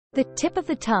The tip of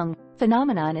the tongue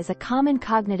phenomenon is a common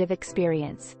cognitive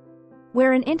experience,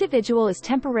 where an individual is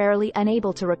temporarily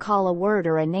unable to recall a word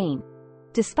or a name,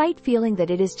 despite feeling that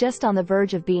it is just on the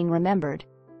verge of being remembered.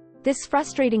 This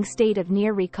frustrating state of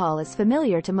near recall is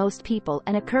familiar to most people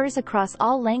and occurs across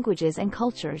all languages and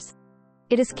cultures.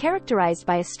 It is characterized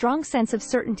by a strong sense of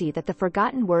certainty that the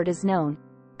forgotten word is known,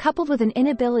 coupled with an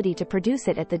inability to produce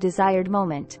it at the desired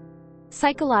moment.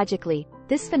 Psychologically,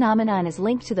 this phenomenon is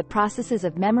linked to the processes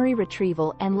of memory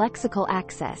retrieval and lexical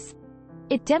access.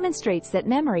 It demonstrates that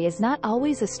memory is not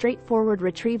always a straightforward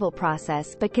retrieval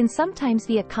process but can sometimes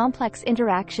be a complex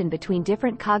interaction between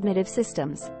different cognitive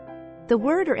systems. The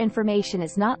word or information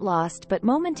is not lost but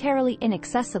momentarily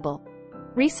inaccessible.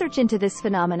 Research into this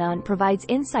phenomenon provides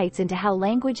insights into how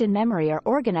language and memory are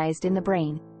organized in the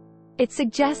brain. It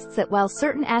suggests that while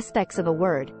certain aspects of a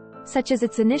word, such as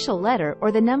its initial letter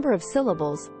or the number of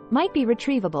syllables, might be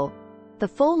retrievable, the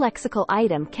full lexical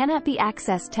item cannot be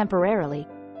accessed temporarily.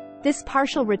 This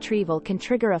partial retrieval can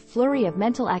trigger a flurry of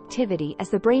mental activity as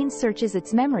the brain searches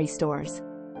its memory stores,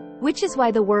 which is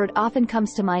why the word often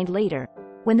comes to mind later,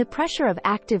 when the pressure of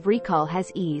active recall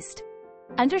has eased.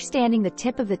 Understanding the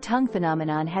tip of the tongue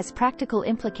phenomenon has practical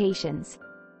implications,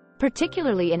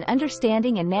 particularly in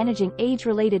understanding and managing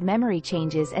age-related memory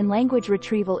changes and language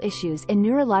retrieval issues in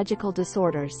neurological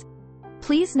disorders.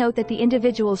 Please note that the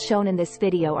individuals shown in this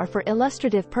video are for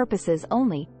illustrative purposes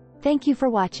only. Thank you for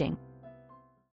watching.